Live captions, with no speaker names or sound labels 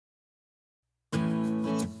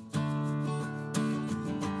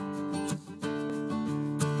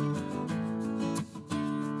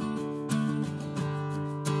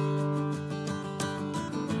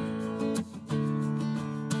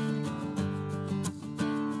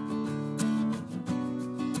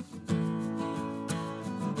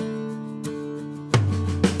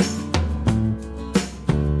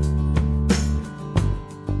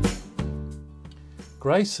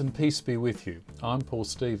Grace and peace be with you. I'm Paul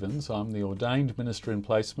Stevens. I'm the ordained minister in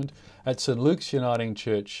placement at St Luke's Uniting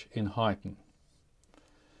Church in Highton.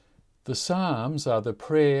 The Psalms are the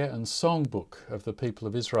prayer and songbook of the people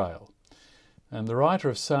of Israel. And the writer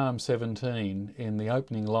of Psalm 17 in the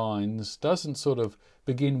opening lines doesn't sort of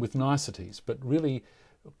begin with niceties, but really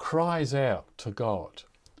cries out to God.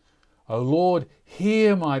 O Lord,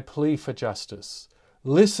 hear my plea for justice.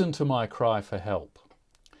 Listen to my cry for help.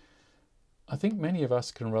 I think many of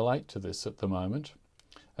us can relate to this at the moment.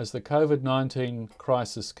 As the COVID-19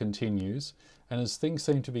 crisis continues, and as things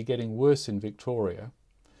seem to be getting worse in Victoria,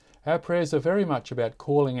 our prayers are very much about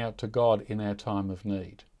calling out to God in our time of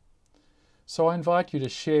need. So I invite you to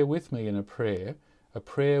share with me in a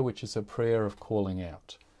prayer which is a prayer of calling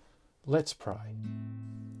out. Let's pray.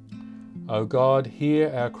 O God,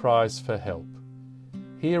 hear our cries for help.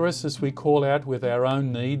 Hear us as we call out with our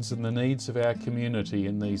own needs and the needs of our community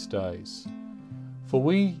in these days. For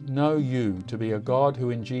we know you to be a God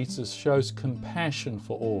who in Jesus shows compassion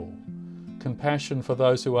for all, compassion for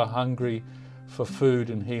those who are hungry for food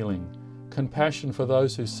and healing, compassion for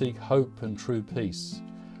those who seek hope and true peace,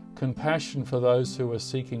 compassion for those who are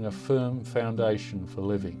seeking a firm foundation for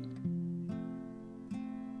living.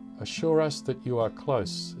 Assure us that you are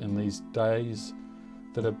close in these days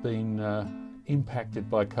that have been impacted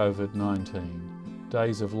by COVID-19,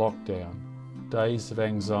 days of lockdown, days of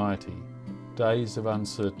anxiety, days of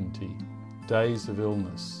uncertainty, days of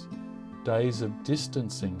illness, days of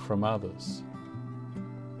distancing from others.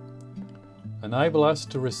 Enable us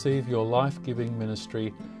to receive your life-giving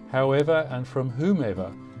ministry however and from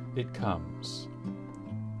whomever it comes.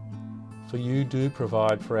 For you do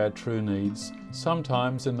provide for our true needs,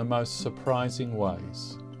 sometimes in the most surprising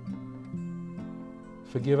ways.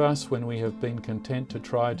 Forgive us when we have been content to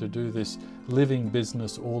try to do this living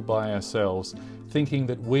business all by ourselves, thinking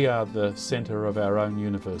that we are the centre of our own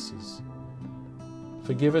universes.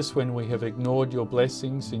 Forgive us when we have ignored your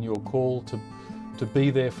blessings in your call to be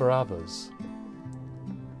there for others.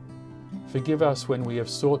 Forgive us when we have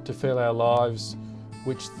sought to fill our lives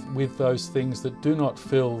with those things that do not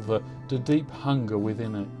fill the deep hunger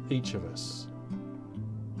within each of us.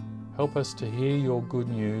 Help us to hear your good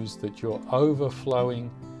news that your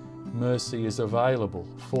overflowing mercy is available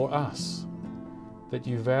for us, that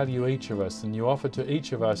you value each of us and you offer to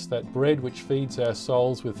each of us that bread which feeds our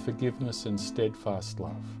souls with forgiveness and steadfast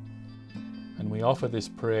love. And we offer this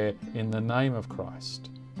prayer in the name of Christ.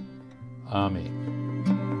 Amen.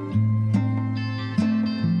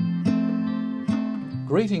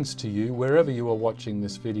 Greetings to you wherever you are watching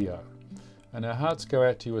this video. And our hearts go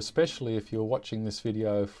out to you, especially if you're watching this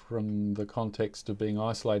video from the context of being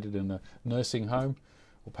isolated in a nursing home,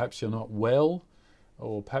 or perhaps you're not well,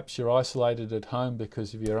 or perhaps you're isolated at home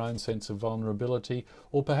because of your own sense of vulnerability,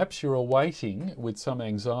 or perhaps you're awaiting with some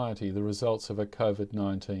anxiety the results of a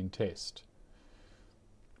COVID-19 test.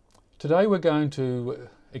 Today we're going to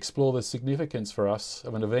explore the significance for us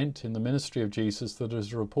of an event in the ministry of Jesus that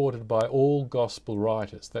is reported by all gospel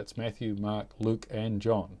writers. That's Matthew, Mark, Luke and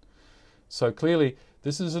John. So clearly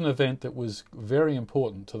this is an event that was very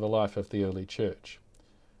important to the life of the early church.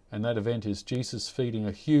 And that event is Jesus feeding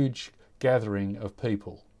a huge gathering of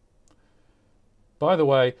people. By the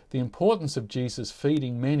way, the importance of Jesus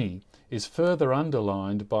feeding many is further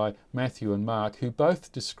underlined by Matthew and Mark, who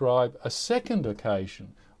both describe a second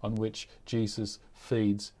occasion on which Jesus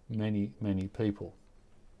feeds many, many people.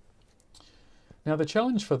 Now the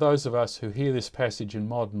challenge for those of us who hear this passage in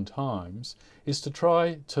modern times is to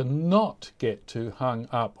try to not get too hung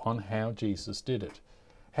up on how Jesus did it.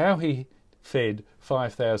 How he fed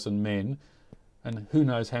 5,000 men and who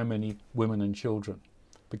knows how many women and children.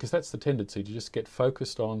 Because that's the tendency, to just get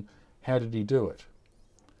focused on how did he do it.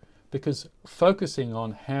 Because focusing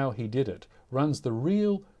on how he did it runs the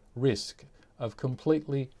real risk of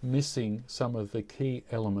completely missing some of the key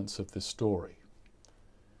elements of this story.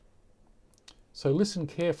 So listen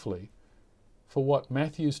carefully for what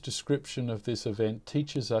Matthew's description of this event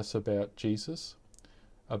teaches us about Jesus,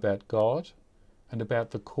 about God, and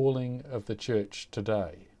about the calling of the church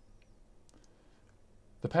today.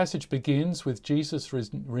 The passage begins with Jesus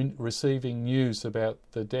receiving news about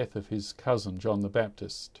the death of his cousin, John the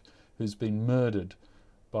Baptist, who's been murdered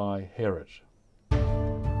by Herod.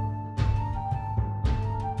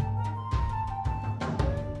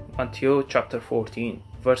 Matthew chapter 14,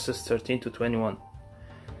 verses 13 to 21.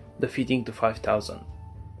 The feeding the 5,000.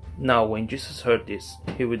 Now when Jesus heard this,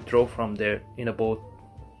 he withdrew from there in a boat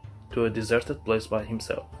to a deserted place by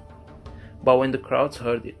himself. But when the crowds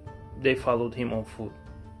heard it, they followed him on foot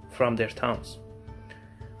from their towns.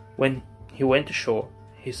 When he went ashore,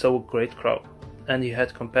 he saw a great crowd, and he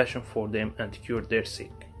had compassion for them and cured their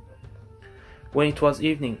sick. When it was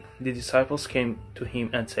evening, the disciples came to him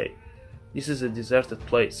and said, "This is a deserted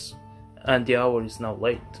place, and the hour is now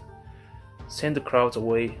late. Send the crowds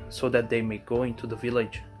away so that they may go into the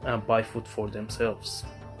village and buy food for themselves."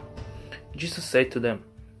 Jesus said to them,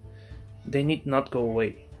 "They need not go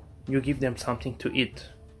away. You give them something to eat."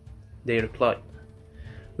 They replied,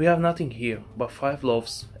 "We have nothing here but 5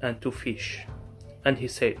 loaves and 2 fish." And he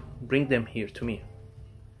said, "Bring them here to me."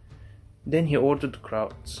 Then he ordered the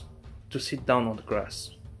crowds to sit down on the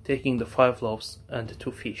grass, taking the 5 loaves and the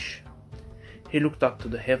 2 fish. He looked up to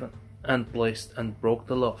the heaven and blessed and broke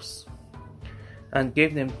the loaves and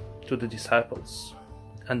gave them to the disciples,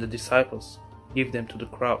 and the disciples gave them to the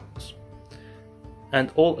crowds.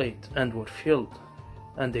 And all ate and were filled,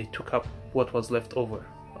 and they took up what was left over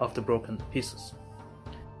of the broken pieces,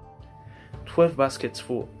 12 baskets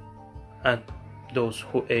full, and those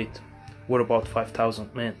who ate were about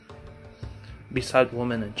 5,000 men, beside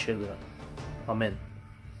women and children. Amen.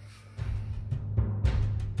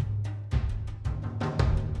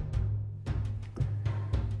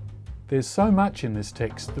 There's so much in this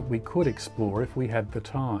text that we could explore if we had the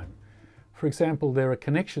time. For example, there are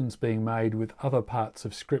connections being made with other parts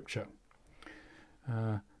of Scripture.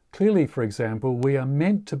 Clearly, for example, we are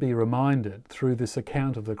meant to be reminded through this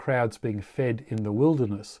account of the crowds being fed in the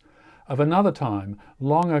wilderness of another time,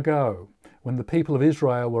 long ago, when the people of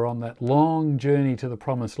Israel were on that long journey to the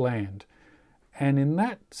Promised Land, and in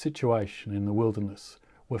that situation in the wilderness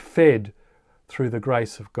were fed through the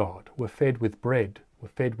grace of God, were fed with bread, were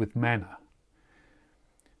fed with manna.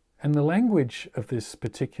 And the language of this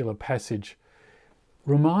particular passage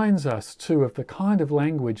reminds us too of the kind of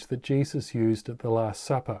language that Jesus used at the Last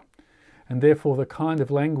Supper, and therefore the kind of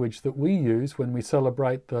language that we use when we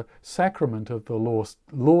celebrate the sacrament of the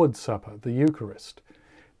Lord's Supper, the Eucharist.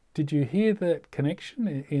 Did you hear that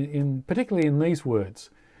connection? Particularly in these words,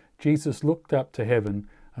 Jesus looked up to heaven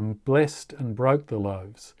and blessed and broke the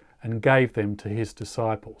loaves and gave them to his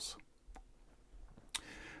disciples.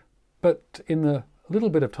 But in the little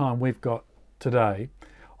bit of time we've got today,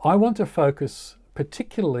 I want to focus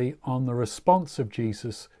particularly on the response of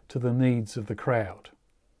Jesus to the needs of the crowd.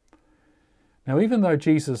 Now, even though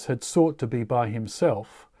Jesus had sought to be by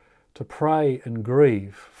himself, to pray and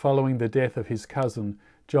grieve following the death of his cousin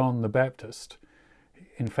John the Baptist,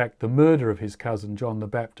 in fact the murder of his cousin John the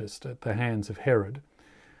Baptist at the hands of Herod,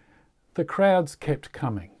 the crowds kept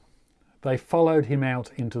coming. They followed him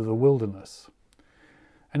out into the wilderness.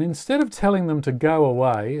 And instead of telling them to go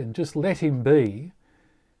away and just let him be,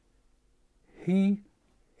 he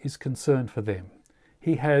is concerned for them.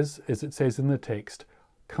 He has, as it says in the text,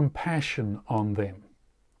 compassion on them.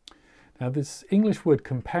 Now, this English word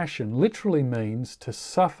compassion literally means to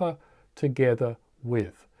suffer together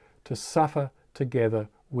with. To suffer together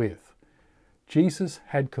with. Jesus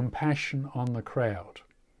had compassion on the crowd.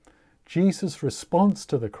 Jesus' response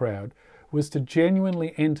to the crowd was to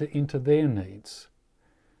genuinely enter into their needs.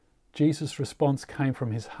 Jesus' response came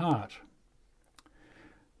from his heart.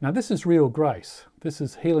 Now, this is real grace. This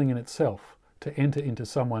is healing in itself, to enter into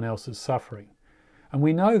someone else's suffering. And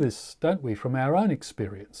we know this, don't we, from our own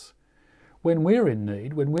experience. When we're in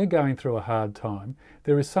need, when we're going through a hard time,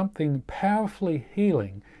 there is something powerfully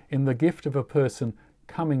healing in the gift of a person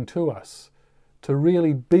coming to us, to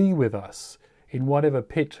really be with us in whatever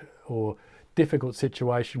pit or difficult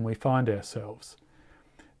situation we find ourselves.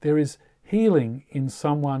 There is healing in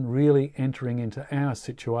someone really entering into our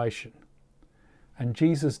situation. And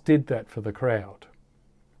Jesus did that for the crowd.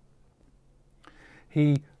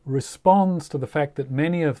 He responds to the fact that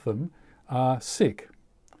many of them are sick,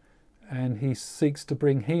 and he seeks to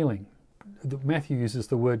bring healing. Matthew uses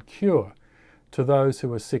the word cure to those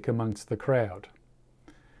who are sick amongst the crowd.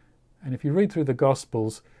 And if you read through the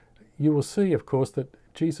Gospels, you will see, of course, that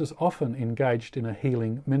Jesus often engaged in a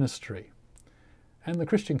healing ministry. And the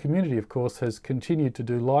Christian community, of course, has continued to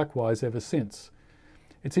do likewise ever since.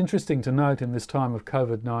 It's interesting to note in this time of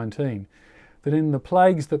COVID-19 that in the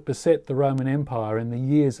plagues that beset the Roman Empire in the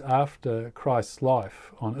years after Christ's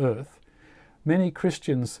life on earth, many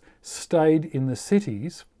Christians stayed in the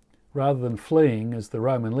cities rather than fleeing as the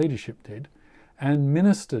Roman leadership did, and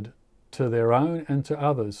ministered to their own and to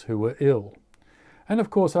others who were ill. And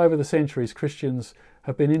of course, over the centuries, Christians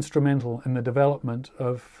have been instrumental in the development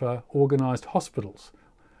of organised hospitals,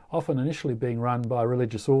 often initially being run by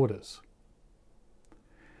religious orders.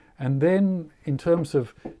 And then, in terms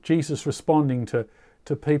of Jesus responding to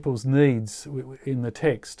people's needs in the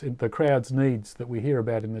text, in the crowd's needs that we hear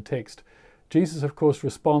about in the text, Jesus, of course,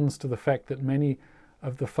 responds to the fact that many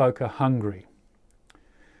of the folk are hungry.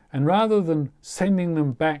 And rather than sending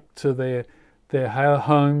them back to their their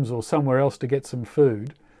homes or somewhere else to get some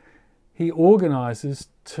food, he organises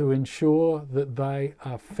to ensure that they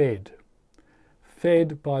are fed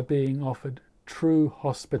by being offered true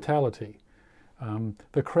hospitality.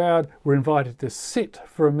 The crowd were invited to sit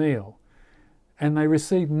for a meal, and they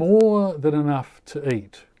received more than enough to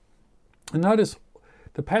eat. And notice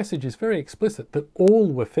the passage is very explicit that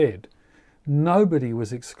all were fed, nobody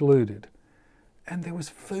was excluded, and there was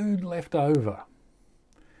food left over.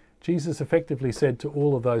 Jesus effectively said to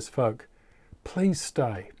all of those folk, please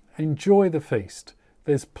stay, enjoy the feast,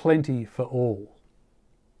 there's plenty for all.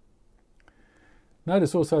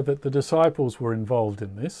 Notice also that the disciples were involved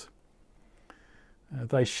in this.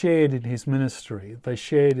 They shared in his ministry, they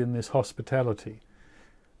shared in this hospitality.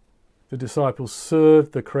 The disciples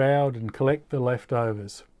served the crowd and collect the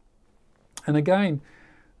leftovers. And again,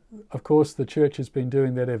 of course, the church has been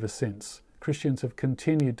doing that ever since. Christians have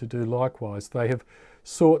continued to do likewise. They have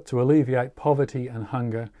sought to alleviate poverty and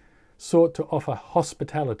hunger, sought to offer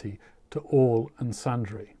hospitality to all and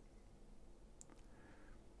sundry.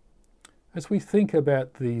 As we think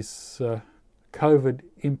about these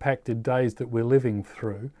COVID-impacted days that we're living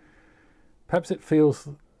through, perhaps it feels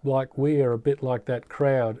like we are a bit like that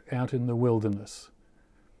crowd out in the wilderness.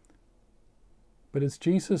 But as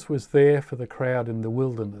Jesus was there for the crowd in the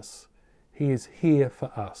wilderness, he is here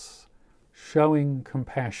for us, showing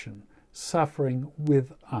compassion, suffering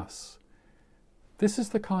with us. This is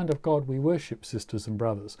the kind of God we worship, sisters and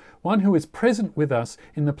brothers, one who is present with us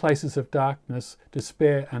in the places of darkness,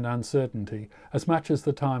 despair and uncertainty, as much as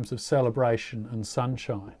the times of celebration and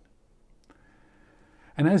sunshine.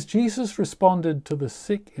 And as Jesus responded to the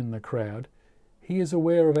sick in the crowd, he is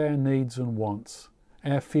aware of our needs and wants,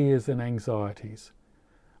 our fears and anxieties.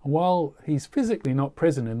 And while he's physically not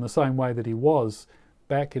present in the same way that he was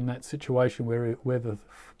back in that situation where the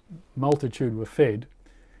multitude were fed,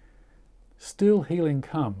 still healing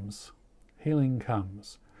comes. Healing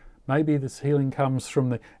comes. Maybe this healing comes from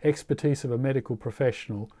the expertise of a medical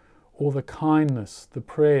professional, or the kindness, the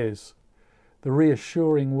prayers, the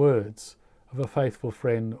reassuring words of a faithful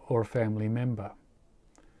friend or a family member.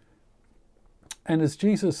 And as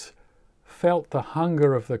Jesus felt the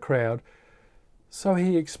hunger of the crowd, so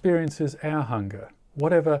he experiences our hunger,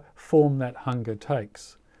 whatever form that hunger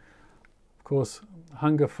takes. Of course,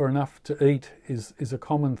 hunger for enough to eat is a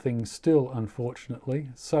common thing still, unfortunately.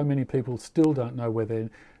 So many people still don't know where their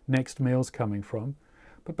next meal's coming from.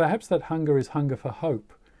 But perhaps that hunger is hunger for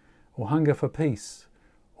hope, or hunger for peace,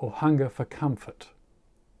 or hunger for comfort.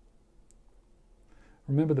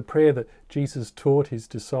 Remember the prayer that Jesus taught his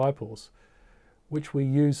disciples, which we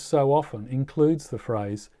use so often, includes the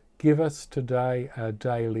phrase, "Give us today our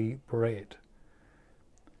daily bread."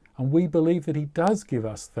 And we believe that he does give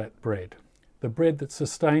us that bread, the bread that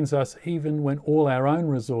sustains us even when all our own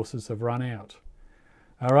resources have run out.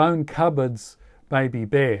 Our own cupboards may be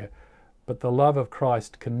bare, but the love of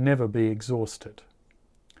Christ can never be exhausted.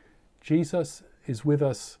 Jesus is with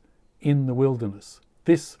us in the wilderness,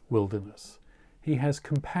 this wilderness. He has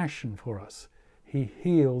compassion for us. He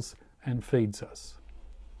heals and feeds us.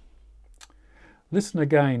 Listen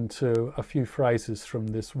again to a few phrases from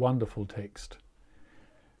this wonderful text.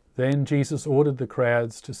 Then Jesus ordered the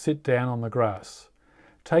crowds to sit down on the grass.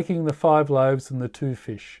 Taking the 5 loaves and the 2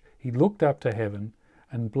 fish, he looked up to heaven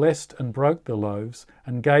and blessed and broke the loaves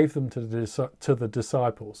and gave them to the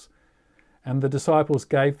disciples. And the disciples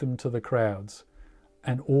gave them to the crowds,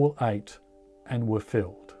 and all ate and were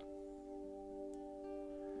filled.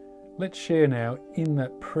 Let's share now in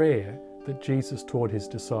that prayer that Jesus taught his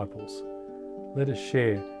disciples. Let us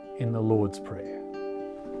share in the Lord's Prayer.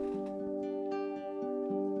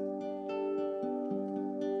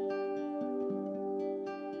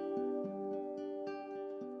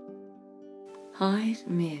 Հայր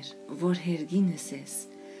մեր, որ հերգինս ես,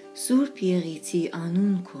 Սուրբ եղիցի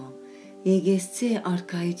անուն քո, եկեսցե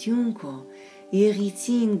արքայություն քո,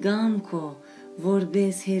 եղիցին գամ քո,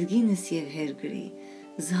 որբես հերգինս եւ հերգրի,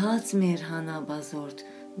 զհաց մեր հանաբազորդ,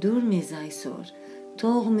 դուր մեզ այսօր,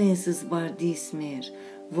 թող մեզ զբարդիս մեր,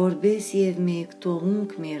 որբես եւ մեկ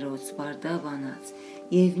թողունք մերոց բարդավանած,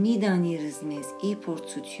 եւ նիդանիրս մեզ ի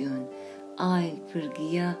փորձություն, այլ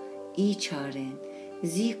փրկիա ի չարեն,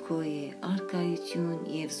 Զիքոյե արկայություն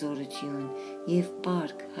եւ զորություն եւ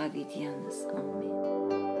պարկ հավիտյանս ամեն.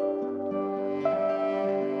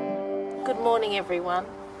 Good morning, everyone.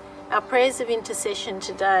 Our prayers of intercession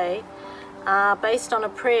today are based on a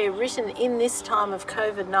prayer written in this time of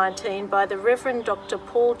COVID-19 by the Reverend Dr.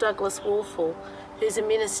 Paul Douglas Wolfall, who's a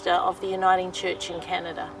minister of the Uniting Church in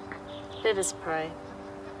Canada. Let us pray.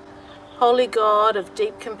 Holy God of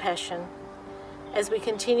deep compassion, as we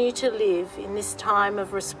continue to live in this time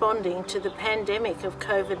of responding to the pandemic of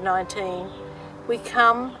COVID-19, we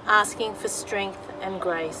come asking for strength and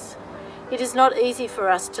grace. It is not easy for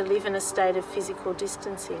us to live in a state of physical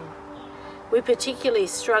distancing. We particularly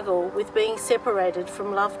struggle with being separated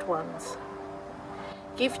from loved ones.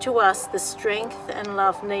 Give to us the strength and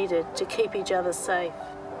love needed to keep each other safe.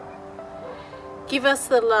 Give us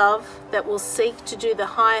the love that will seek to do the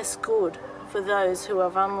highest good for those who are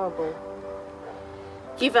vulnerable.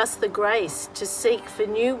 Give us the grace to seek for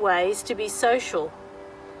new ways to be social,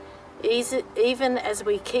 even as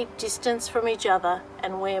we keep distance from each other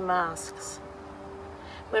and wear masks.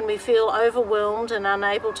 When we feel overwhelmed and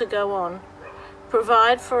unable to go on,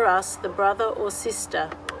 provide for us the brother or sister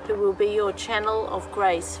who will be your channel of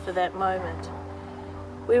grace for that moment.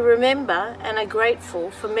 We remember and are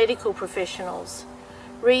grateful for medical professionals,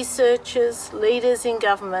 researchers, leaders in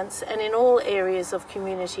governments and in all areas of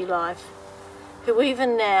community life, who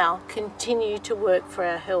even now continue to work for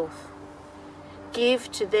our health.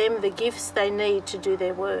 Give to them the gifts they need to do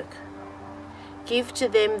their work. Give to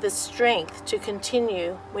them the strength to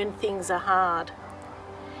continue when things are hard.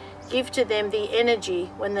 Give to them the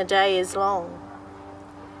energy when the day is long.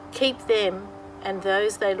 Keep them and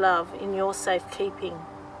those they love in your safekeeping.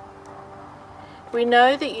 We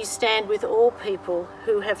know that you stand with all people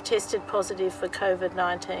who have tested positive for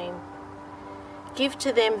COVID-19. Give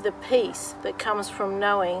to them the peace that comes from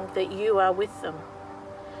knowing that you are with them.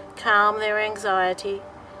 Calm their anxiety,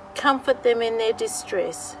 comfort them in their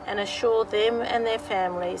distress, and assure them and their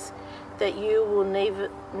families that you will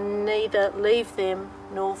neither leave them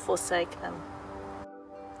nor forsake them.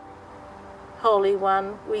 Holy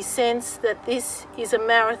One, we sense that this is a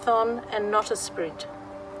marathon and not a sprint.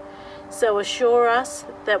 So assure us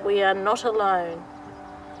that we are not alone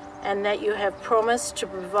and that you have promised to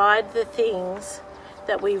provide the things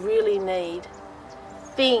that we really need,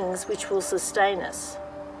 things which will sustain us,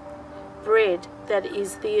 bread that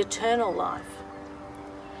is the eternal life.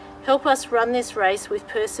 Help us run this race with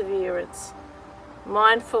perseverance,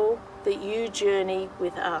 mindful that you journey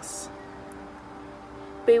with us.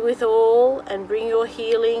 Be with all and bring your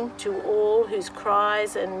healing to all whose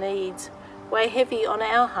cries and needs weigh heavy on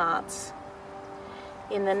our hearts.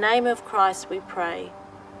 In the name of Christ we pray.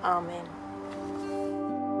 Amen.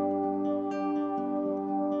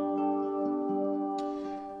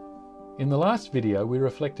 In the last video, we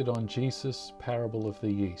reflected on Jesus' parable of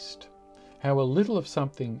the yeast, how a little of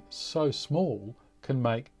something so small can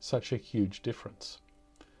make such a huge difference,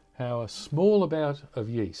 how a small amount of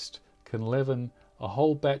yeast can leaven a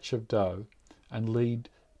whole batch of dough and lead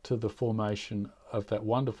to the formation of that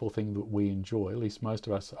wonderful thing that we enjoy, at least most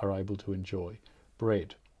of us are able to enjoy,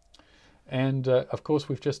 bread. And of course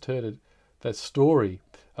we've just heard that story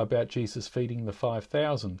about Jesus feeding the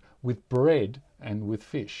 5,000 with bread and with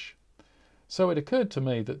fish. So it occurred to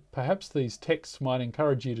me that perhaps these texts might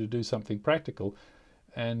encourage you to do something practical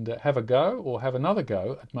and have a go or have another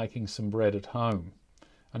go at making some bread at home.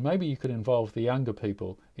 And maybe you could involve the younger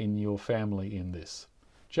people in your family in this.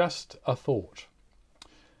 Just a thought.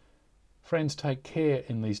 Friends, take care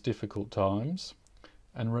in these difficult times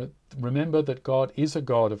and remember that God is a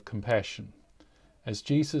God of compassion. As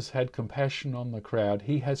Jesus had compassion on the crowd,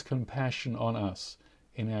 he has compassion on us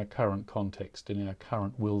in our current context, in our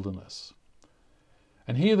current wilderness.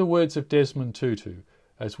 And hear the words of Desmond Tutu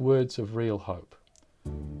as words of real hope.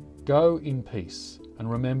 Go in peace and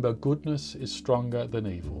remember goodness is stronger than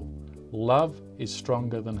evil. Love is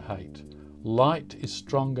stronger than hate. Light is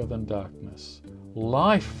stronger than darkness.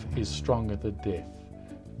 Life is stronger than death.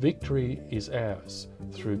 Victory is ours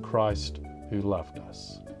through Christ who loved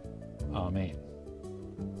us. Amen.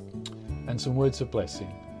 And some words of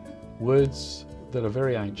blessing, words that are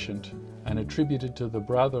very ancient and attributed to the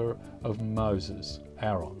brother of Moses,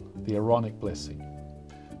 Aaron, the Aaronic blessing.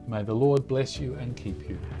 May the Lord bless you and keep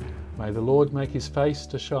you. May the Lord make his face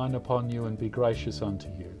to shine upon you and be gracious unto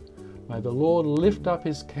you. May the Lord lift up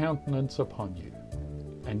his countenance upon you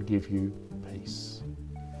and give you peace.